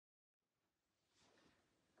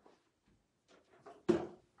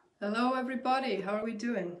Hello everybody, how are we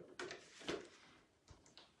doing?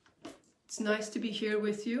 It's nice to be here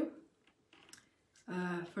with you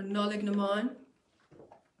for Nollignaman,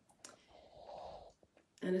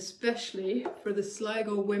 and especially for the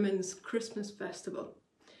Sligo Women's Christmas Festival.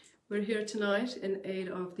 We're here tonight in aid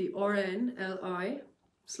of the RNLI,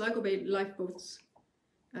 Sligo Bay Lifeboats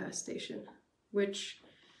station, which,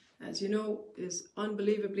 as you know, is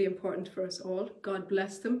unbelievably important for us all. God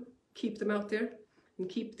bless them, keep them out there, and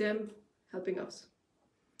keep them helping us.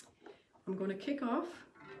 I'm going to kick off.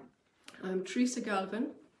 I'm Teresa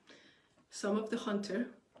Galvin, Son of the Hunter,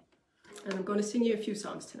 and I'm going to sing you a few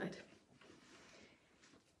songs tonight.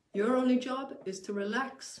 Your only job is to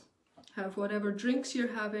relax, have whatever drinks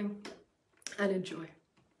you're having, and enjoy.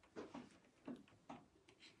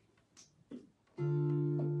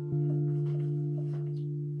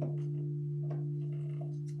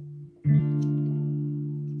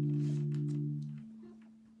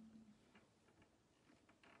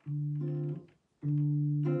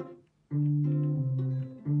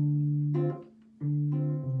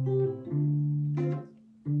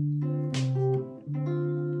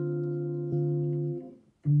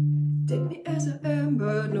 Take me as I am,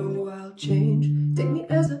 but no, I'll change. Take me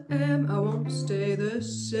as I am, I won't stay the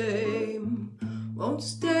same. Won't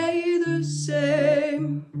stay the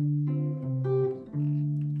same.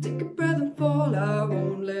 Take a breath and fall, I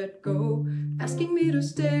won't let go. Asking me to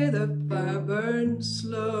stay, the fire burns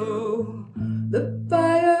slow. The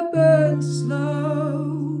fire burns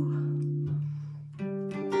slow.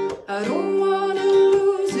 I don't wanna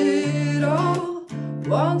lose it all.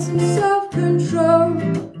 Want some self-control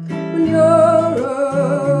when you're around.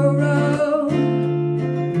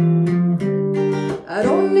 I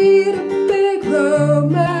don't need a big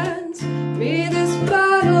romance, be this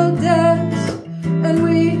final dance, and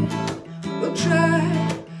we will try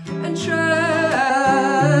and try.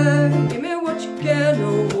 Give me what you can,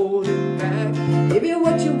 no holding back. Give me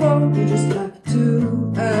what you want, you just have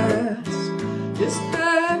to ask. Just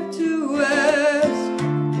have to ask.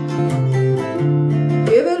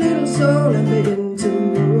 Give a little soul and begin to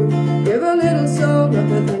move. Give a little soul,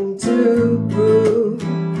 nothing to prove,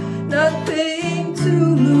 nothing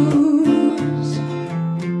to lose.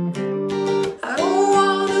 I don't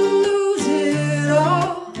wanna lose it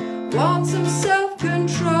all. Want some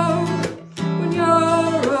self-control when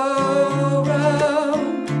you're around.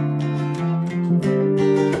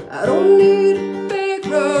 I don't need a big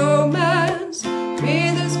romance,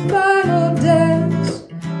 be this final dance,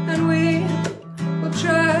 and we will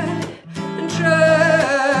try and try.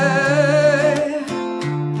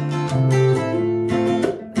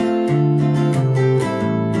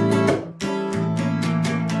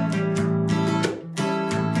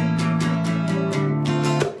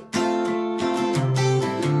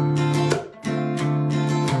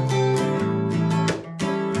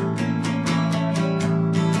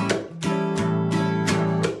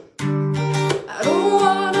 I don't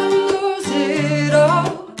wanna lose it all.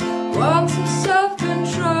 Want some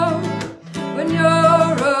self-control when you're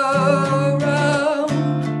around.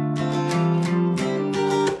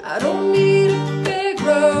 I don't need a big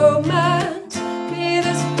romance, be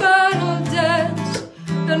this final dance,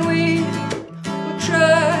 and we will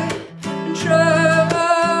try and try.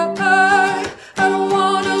 I don't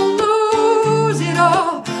wanna lose it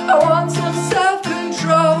all. I want some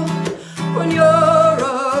self-control when you're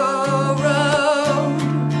around.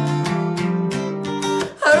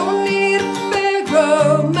 I don't need a big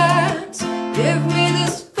romance, give me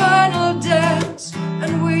this final dance,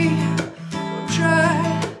 and we will try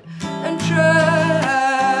and try.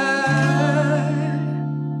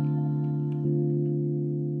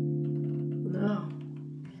 Now,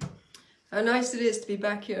 how nice it is to be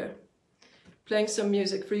back here, playing some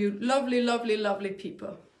music for you lovely, lovely, lovely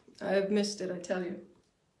people. I have missed it, I tell you.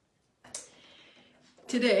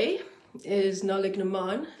 Today is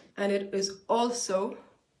Nollignaman, and it is also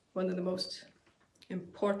one of the most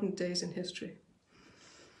important days in history.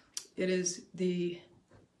 It is the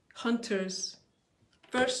Hunter's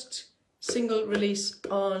first single release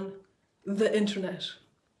on the internet.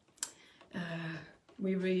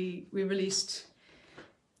 We released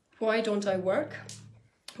Why Don't I Work,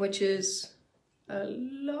 which is a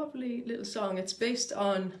lovely little song. It's based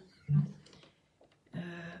on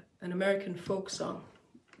an American folk song.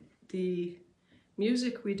 The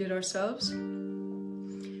music we did ourselves,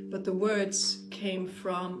 but the words came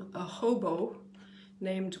from a hobo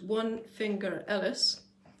named One Finger Ellis,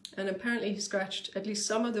 and apparently he scratched at least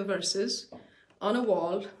some of the verses on a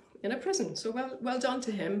wall in a prison. So well done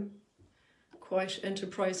to him. Quite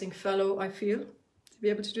enterprising fellow, I feel, to be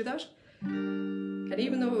able to do that. And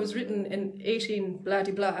even though it was written in 18 blah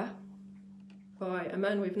de blah by a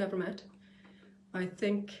man we've never met, I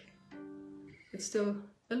think it's still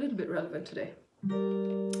a little bit relevant today.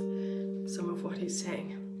 Some of what he's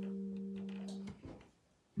saying.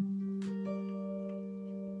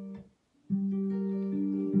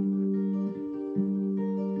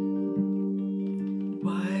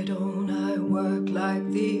 Why don't I work like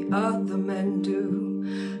the other men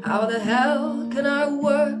do? How the hell can I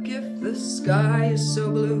work if the sky is so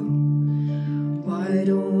blue? Why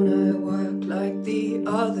don't I work like the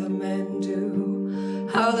other men do?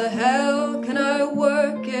 How the hell can I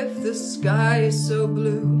work if the sky is so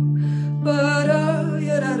blue?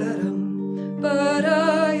 Ba-da-ya-da-da-dum,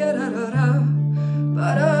 ba-da-ya-da-da-da,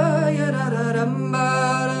 ba-da-ya-da-da-dum,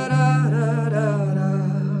 ba-da-da-da-da.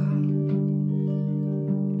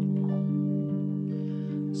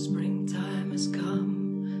 Springtime has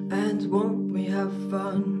come, and won't we have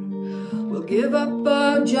fun? We'll give up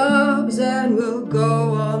our jobs and we'll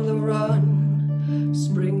go on the run.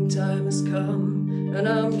 Springtime has come, and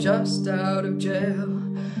I'm just out of jail.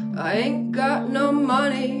 I ain't got no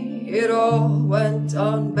money, it all went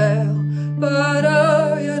on bail.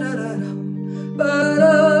 Ba-da-ya-da-da-dum,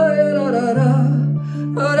 ba-da-ya-da-da-da,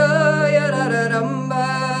 ba-da-ya-da-da-dum,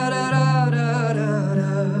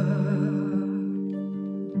 ba-da-da-da-da.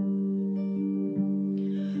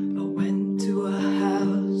 I went to a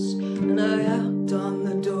house and I knocked on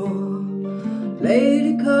the door.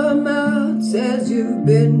 Lady come out, says you've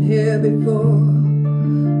been here before.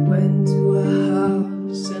 Went to a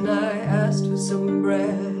house and I asked for some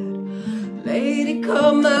bread. Lady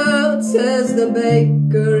come out, says the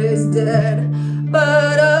baker is dead.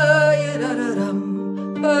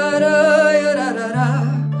 Ba-da-ya-da-da-dum, ba-da-ya-da-da-da,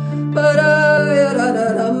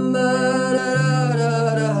 ba-da-ya-da-da-dum,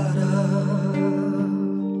 ba-da-da-da-da.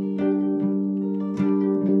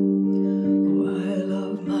 Oh, I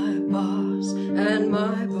love my boss and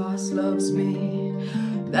my boss loves me.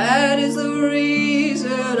 That is the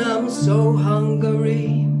reason I'm so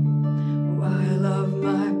hungry. Oh, I love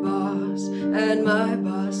my boss and my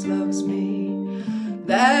boss loves me.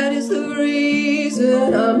 That is the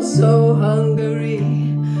reason I'm so hungry.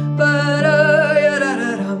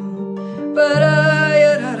 Ba-da-ya-da-da-dum,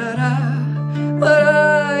 ba-da-ya-da-da-da,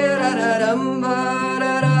 ba-da-ya-da-da-dum,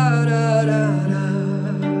 ba-da-da-da-da.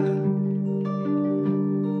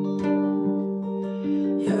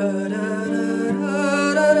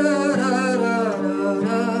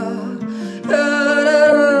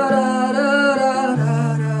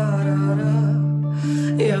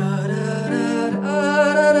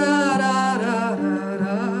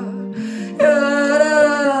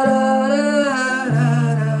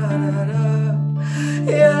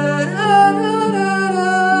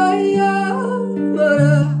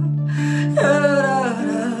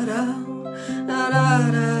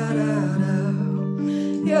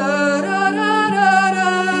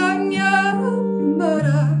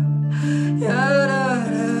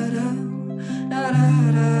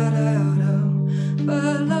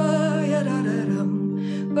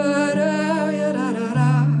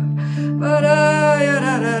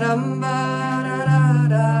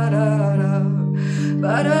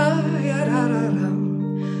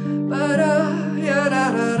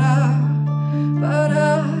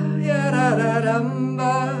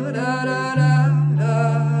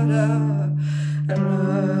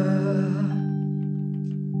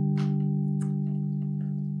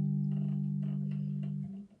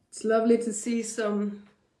 It's lovely to see some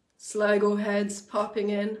Sligo heads popping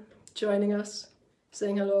in, joining us,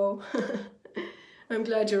 saying hello. I'm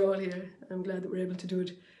glad you're all here. I'm glad that we're able to do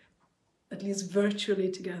it at least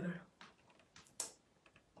virtually together.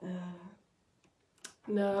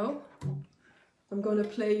 Now I'm going to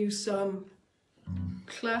play you some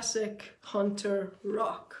classic Hunter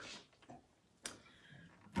rock.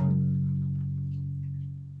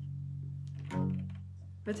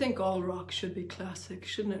 I think all rock should be classic,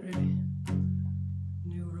 shouldn't it really?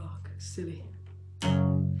 New rock, silly.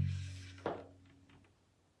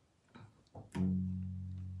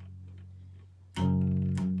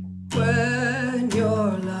 When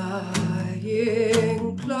you're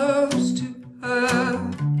lying close to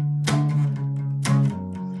her,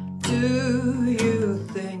 do you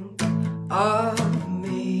think of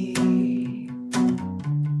me?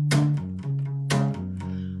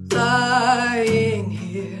 Lying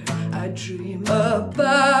here, I dream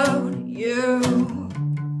about you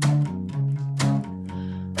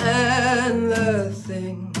and the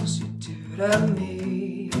things you do to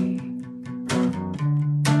me.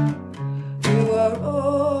 You are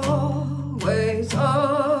always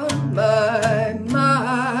on my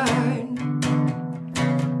mind.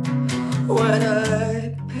 When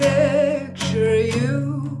I picture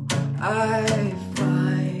you, I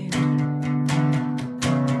find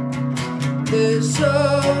this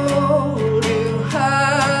hold you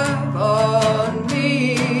have on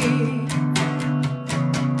me,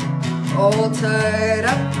 all tied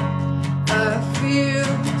up. I feel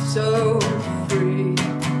so free.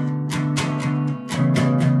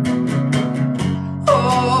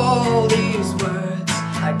 All these words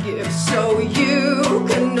I give so you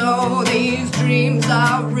can know these dreams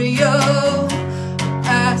are real,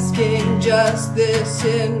 asking just this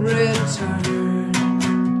in return.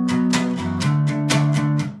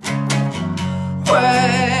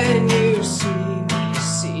 When you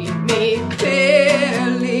see me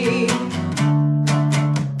clearly,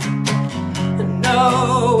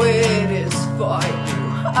 know it is for you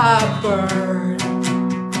I burn.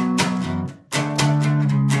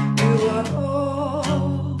 You are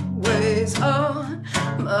always on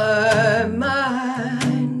my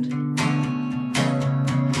mind.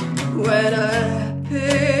 When I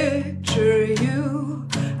picture you,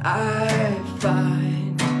 I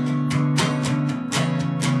find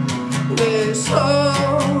this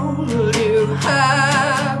hold you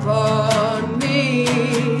have on me,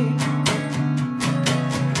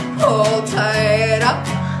 all tied up.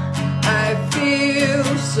 I feel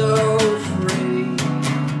so free.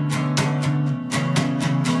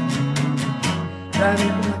 Driving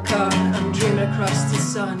in my car, I'm dreaming across the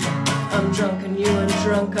sun. I'm drunk and you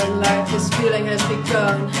undrunk on life. This feeling has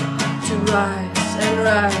begun to rise and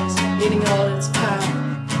rise, eating all its power.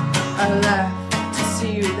 I laugh to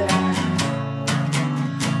see you there.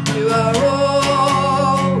 You are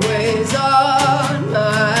always on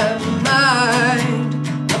my mind.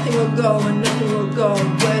 Nothing will go and nothing will go.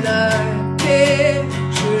 When I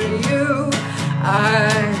picture you, I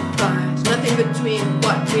find nothing between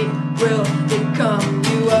what we will become.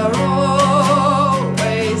 You are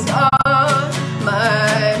always on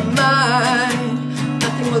my mind.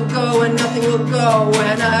 Nothing will go and nothing will go.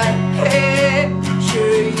 When I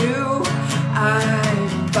picture you, I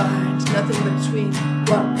find nothing between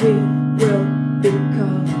what we will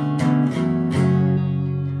become.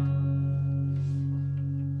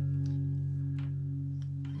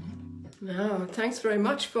 No, thanks very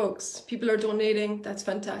much, folks. People are donating. That's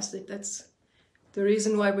fantastic. That's the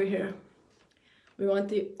reason why we're here. We want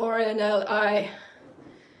the RNLI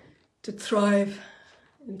to thrive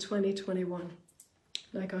in 2021.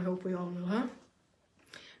 Like I hope we all will, huh?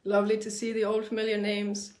 Lovely to see the old familiar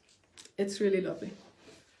names. It's really lovely.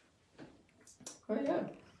 Oh yeah.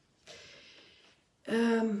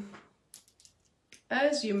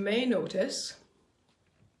 As you may notice,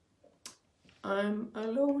 I'm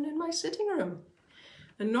alone in my sitting room.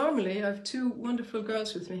 And normally I have two wonderful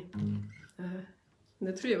girls with me. And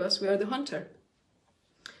the three of us, we are the hunter.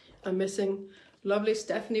 I'm missing lovely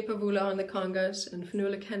Stephanie Pavula on the congas and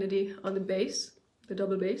Fionnuala Kennedy on the bass, the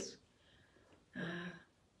double bass.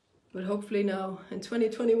 But hopefully now in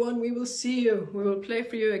 2021 we will see you, we will play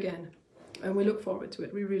for you again. And we look forward to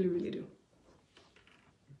it, we really, really do.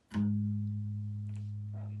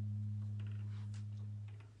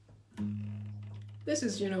 This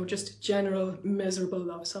is, you know, just a general miserable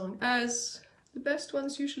love song, as the best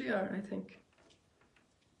ones usually are, I think.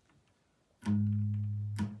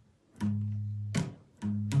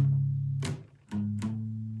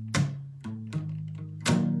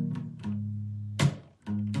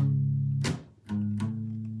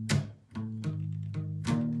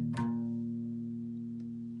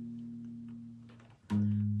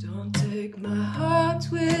 Don't take my heart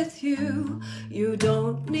with you, you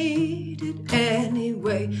don't need it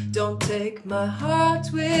anyway. Don't take my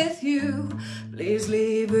heart with you, please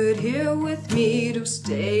leave it here with me to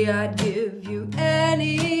stay. I'd give you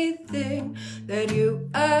anything that you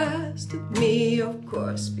asked of me, of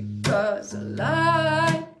course, because I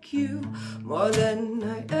like you more than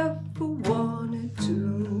I ever wanted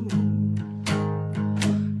to.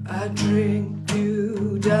 I drink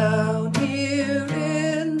you down here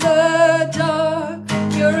in the dark.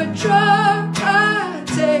 You're a drug I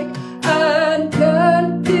take and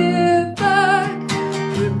can't give back.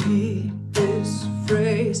 Repeat this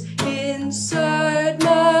phrase inside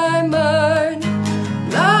my mind.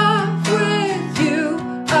 Love with you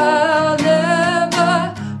I'll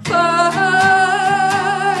never find.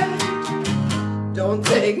 Don't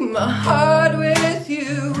take my heart with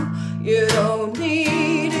you, you don't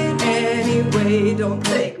need it anyway. Don't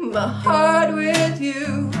take my heart with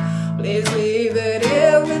you, please leave it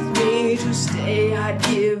here with me to stay. I'd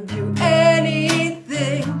give you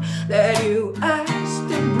anything that you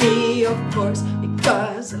asked of me, of course,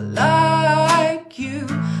 because I like you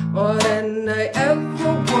more than I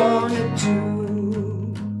ever wanted to.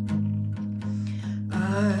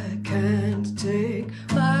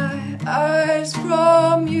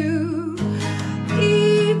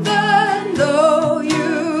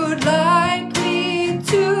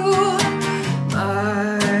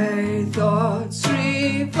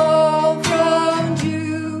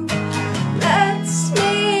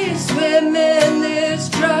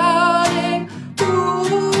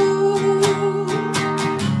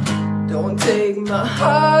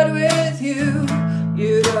 heart with you.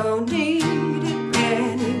 You don't need it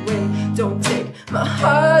anyway. Don't take my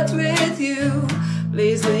heart with you.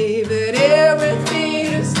 Please leave it here with me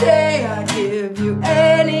to stay. I'd give you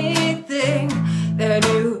anything that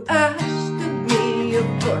you asked of me, of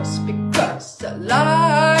course, because I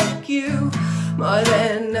like you more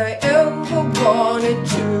than I ever wanted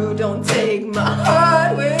to. Don't take my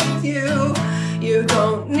heart with you. You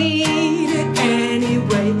don't need it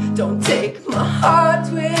anyway. Don't take my heart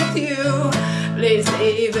with you. Please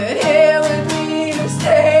leave it here with me to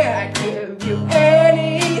stay. I'd give you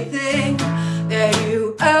anything that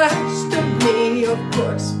you asked of me, of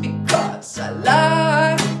course, because I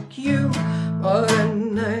like you more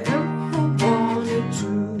than I ever wanted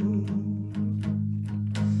to.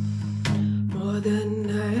 More than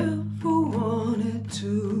I ever wanted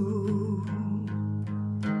to.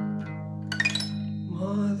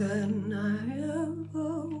 More than I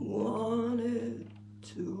ever wanted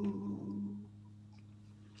to.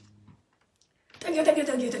 Thank you, thank you,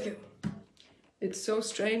 thank you, thank you. It's so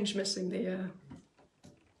strange missing the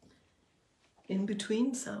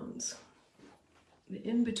in-between sounds. The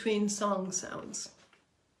in-between song sounds.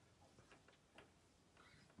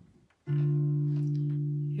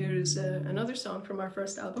 Here is another song from our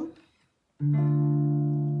first album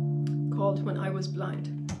called When I Was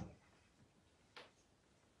Blind.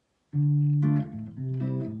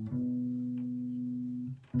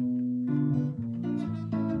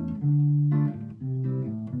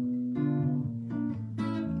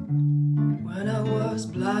 When I was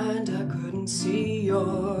blind, I couldn't see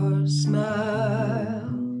your smile.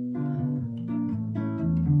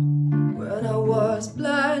 When I was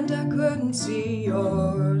blind, I couldn't see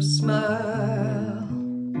your smile.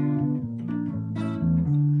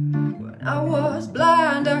 When I was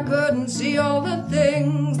blind, I couldn't see all the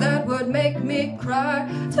things that would make me cry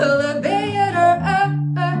till the bitter end.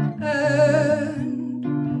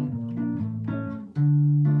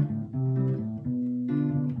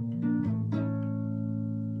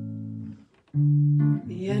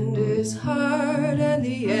 The end is hard and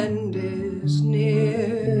the end is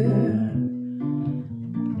near.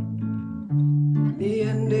 The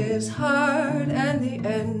end is hard and the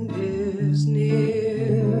end is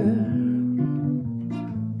near.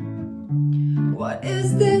 What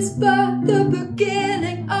is this but the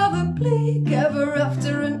beginning of a bleak ever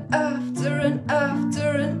after and after and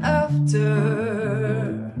after and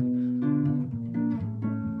after?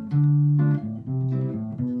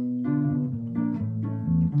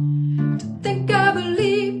 Think I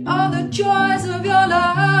believe all the joys of your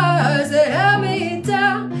lies. They held me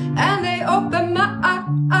down and they opened my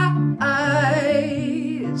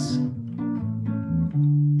eyes.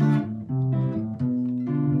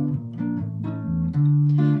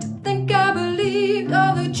 To think I believed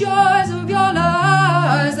all the joys of your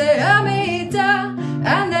lies. They held me down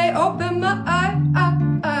and they opened my eyes.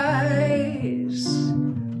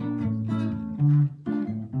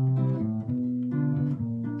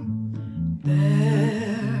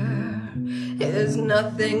 There's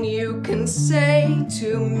nothing you can say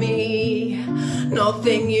to me,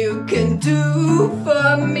 nothing you can do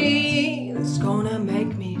for me that's gonna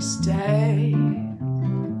make me stay.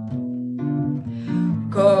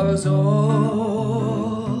 'Cause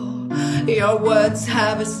all your words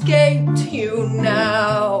have escaped you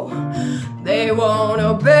now. They won't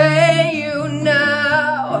obey you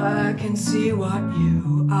now. I can see what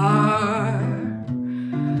you are.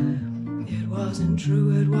 It wasn't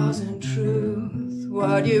true, it wasn't truth.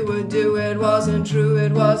 What you would do, it wasn't true,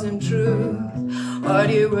 it wasn't truth. What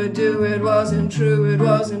you would do, it wasn't true, it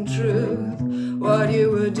wasn't truth. What you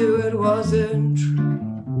would do, it wasn't true.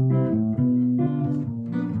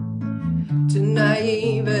 To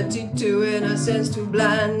naivety, to innocence, to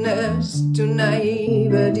blindness. To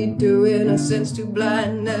naivety, to innocence, to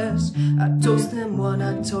blindness. I toast them one,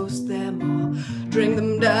 I toast them all. Drink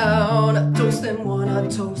them down, I toast them one, I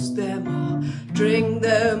toast them all. Drink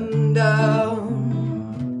them down,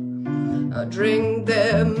 I drink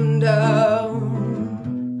them down,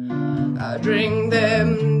 I drink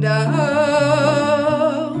them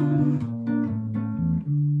down.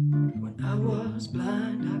 When I was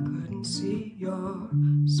blind, I couldn't see your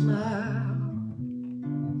smile.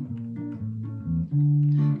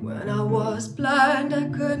 When I was blind, I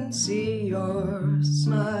couldn't see your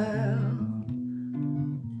smile.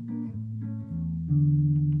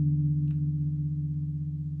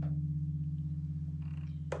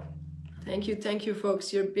 Thank you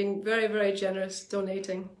folks. You're being very, very generous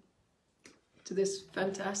donating to this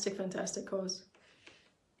fantastic, fantastic cause.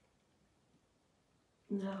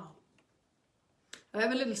 Now, I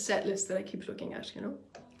have a little set list that I keep looking at, you know,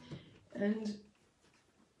 and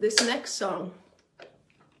This next song,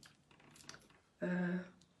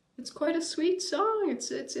 it's quite a sweet song.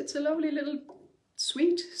 It's a lovely little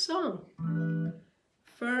sweet song.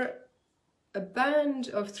 For a band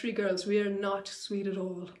of 3 girls, we are not sweet at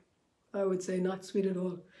all. I would say not sweet at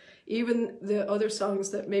all. Even the other songs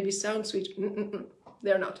that maybe sound sweet,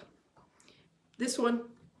 they're not. This one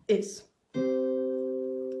is.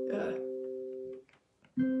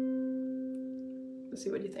 Let's see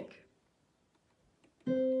what you think.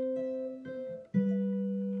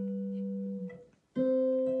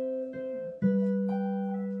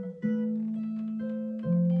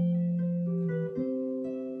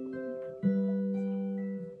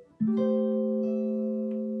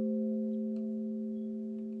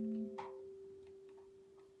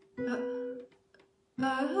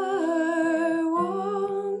 I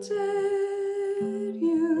wanted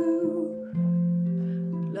you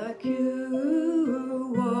like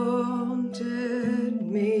you wanted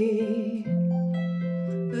me.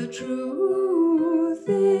 The truth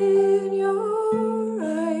in your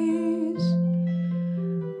eyes,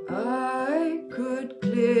 I could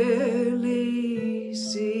clearly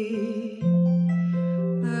see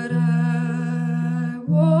that I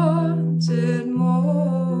wanted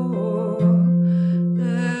more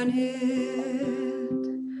than it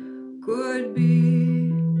could be.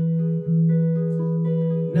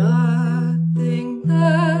 Nothing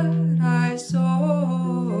that I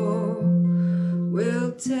saw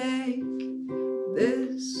will take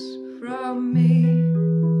this from me.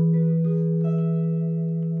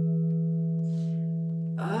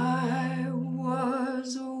 I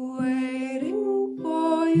was waiting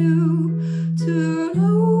for you to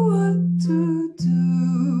know what to do.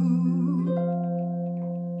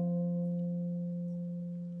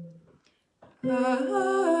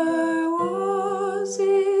 I was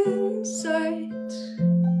in sight,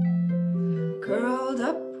 curled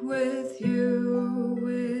up with you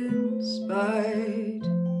in spite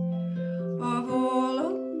of all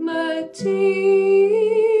of my tears.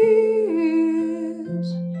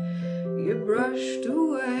 You brushed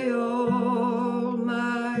away all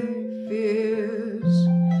my fears,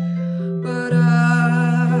 but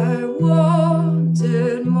I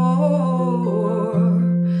wanted more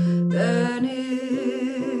than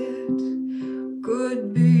it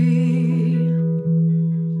could be.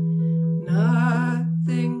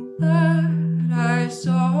 Nothing that I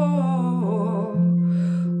saw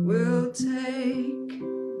will take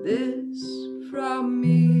this from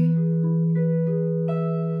me.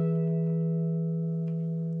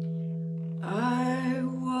 I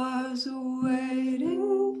was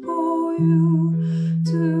waiting for you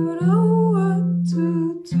to know what to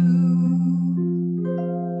do.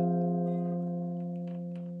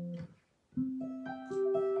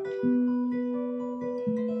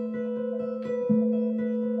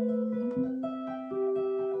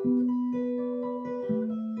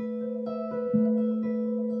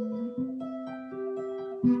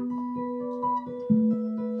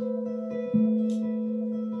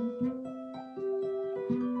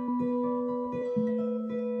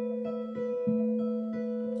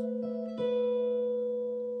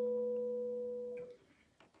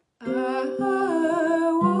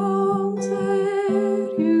 I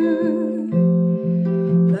wanted you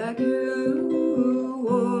like you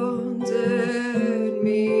wanted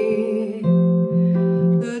me.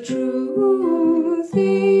 The truth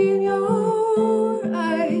in your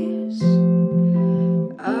eyes,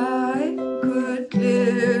 I could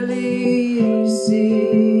clearly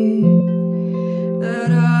see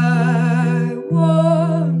that I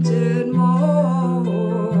wanted more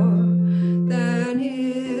than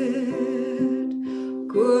it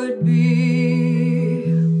could be.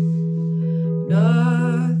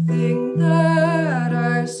 Nothing that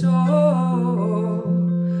I saw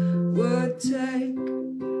would take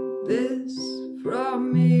this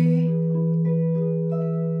from me.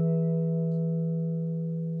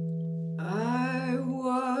 I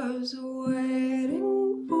was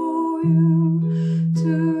waiting for you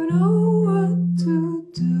to know what to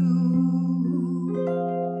do.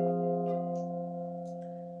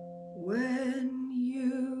 When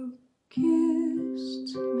you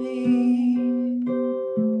kissed me,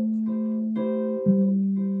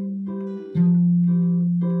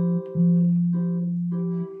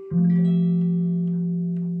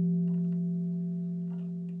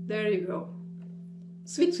 there you go.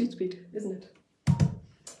 Sweet, sweet, sweet, isn't it?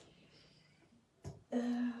 4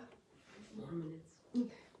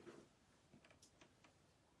 minutes.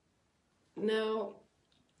 Now,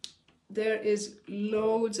 there is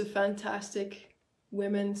loads of fantastic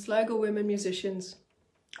women, Sligo women musicians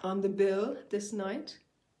on the bill this night.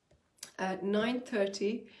 At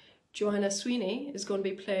 9:30, Joanna Sweeney is going to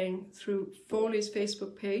be playing through Foley's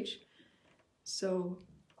Facebook page. So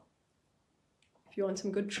if you want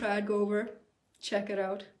some good trad, go over, check it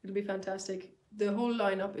out. It'll be fantastic. The whole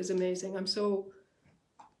lineup is amazing. I'm so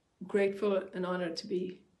grateful and honoured to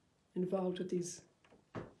be involved with these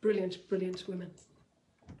brilliant, brilliant women.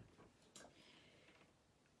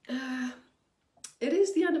 It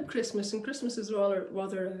is the end of Christmas, and Christmas is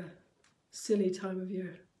rather a silly time of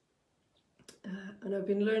year. And I've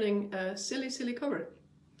been learning a silly cover.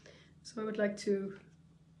 So I would like to,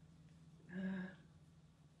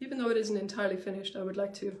 even though it isn't entirely finished, I would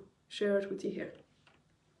like to share it with you here.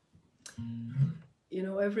 You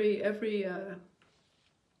know,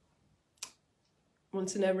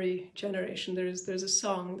 once in every generation there's a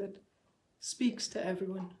song that speaks to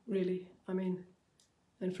everyone, really. I mean,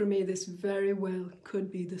 and for me this very well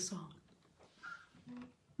could be the song.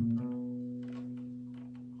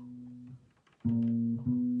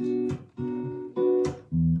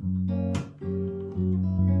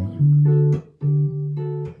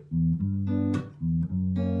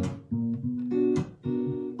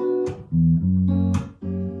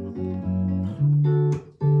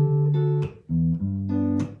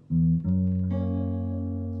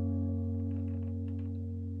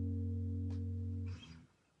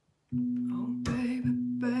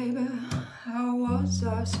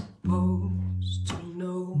 I supposed to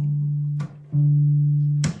know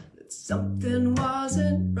that something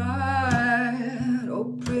wasn't right?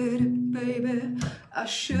 Oh, pretty baby, I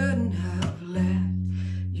shouldn't have let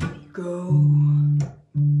you go.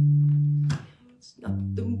 It's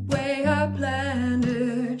not the way I planned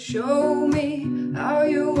it. Show me how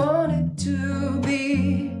you want it to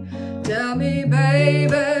be. Tell me,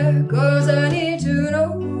 baby, 'cause I need to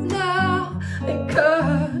know now,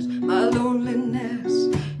 because my loneliness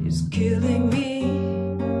is killing me.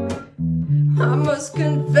 I must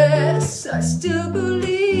confess, I still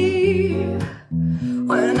believe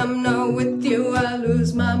when I'm not with you I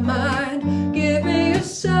lose my mind. Give me a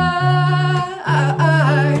sign,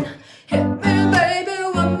 hit me baby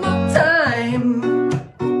one more time.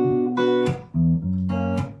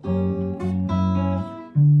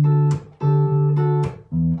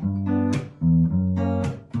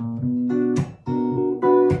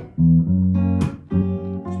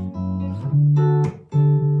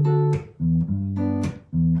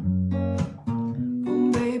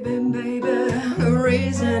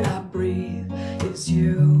 Reason I breathe is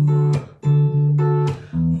you.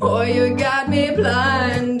 Oh, you got me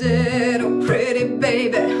blinded. Oh, pretty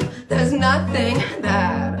baby, there's nothing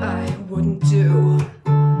that I wouldn't do.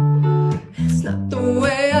 It's not the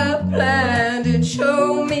way I planned it.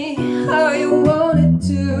 Show me how you want it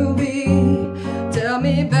to be. Tell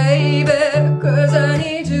me, baby, 'cause I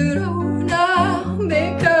need to know now,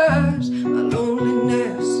 because my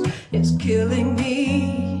loneliness is killing me.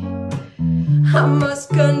 I must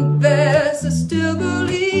confess, I still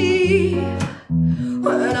believe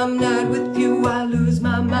when I'm not with you I lose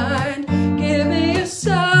my mind. Give me a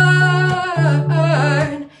sign,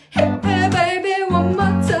 hit me baby one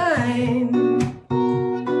more time.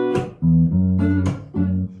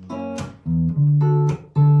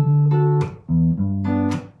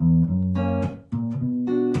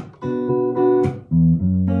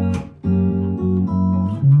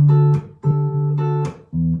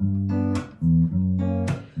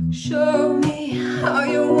 Show me how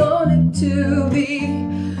you want it to be.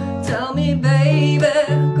 Tell me, baby,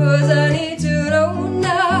 'cause I need to know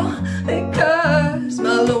now, because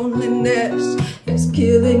my loneliness is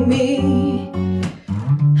killing me.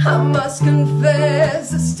 I must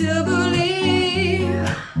confess, I still believe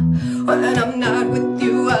when I'm not with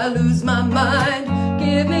you I lose my mind.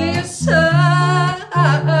 Give me a sign,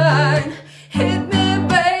 hit me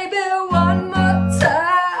baby one more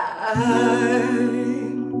time.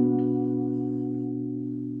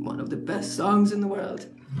 One of the best songs in the world.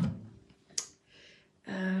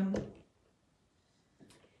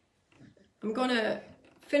 I'm gonna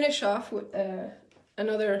finish off with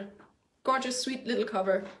another gorgeous sweet little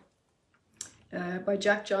cover by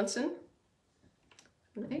Jack Johnson.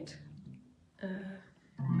 Right.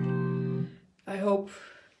 I hope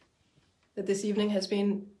that this evening has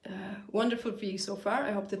been wonderful for you so far.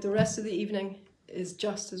 I hope that the rest of the evening is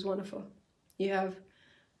just as wonderful. You have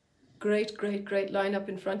great lineup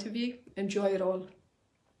in front of you. Enjoy it all.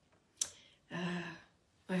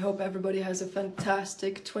 I hope everybody has a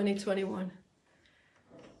fantastic 2021.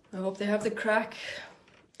 I hope they have the crack,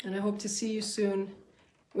 and I hope to see you soon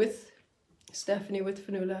with Stephanie, with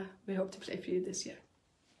Fanula. We hope to play for you this year.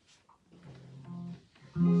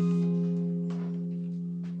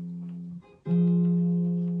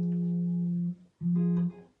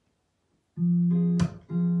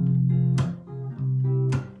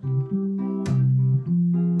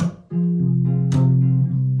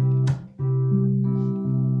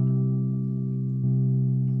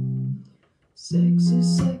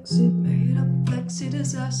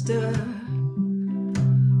 faster.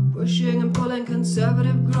 Pushing and pulling,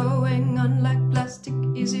 conservative growing, unlike plastic,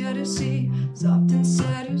 easier to see. Soft and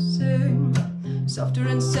seducing, softer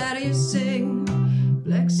and seducing.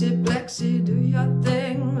 Plexi, plexi, do your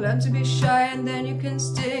thing. Learn to be shy and then you can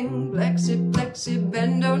sting. Plexi, plexi,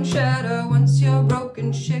 bend, don't shatter. Once you're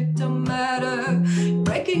broken, shit don't matter.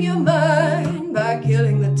 Breaking your mind by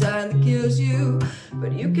killing the tide that kills you.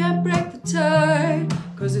 But you can't break the tide,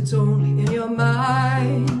 cause it's only in your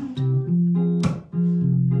mind.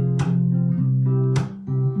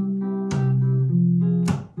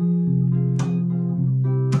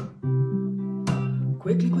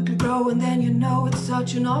 Quickly, quickly grow, and then you know it's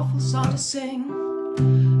such an awful song to sing.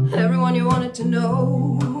 Everyone you wanted to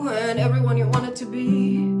know and everyone you wanted to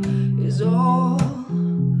be is all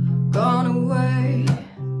gone away.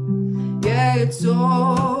 Yeah, it's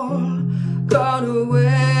all gone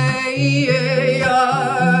away.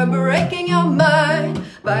 You're breaking your mind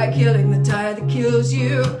by killing the tide that kills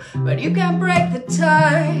you. But you can't break the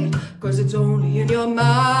tide, cause it's only in your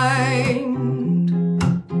mind.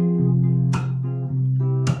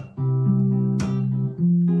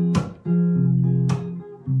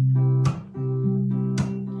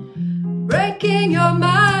 Breaking your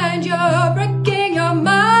mind, you're breaking your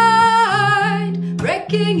mind.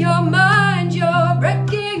 Breaking your mind, you're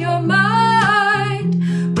breaking your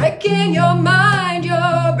mind. Breaking your mind,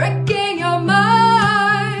 you're breaking your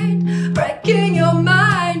mind. Breaking your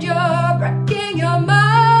mind, you're breaking your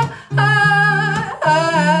mind.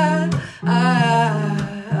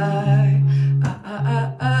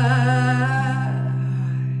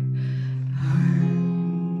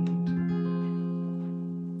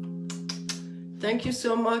 Thank you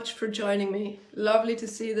so much for joining me. Lovely to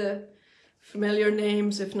see the familiar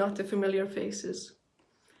names, if not the familiar faces.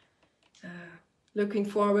 Looking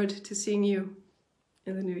forward to seeing you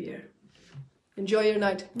in the new year. Enjoy your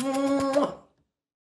night.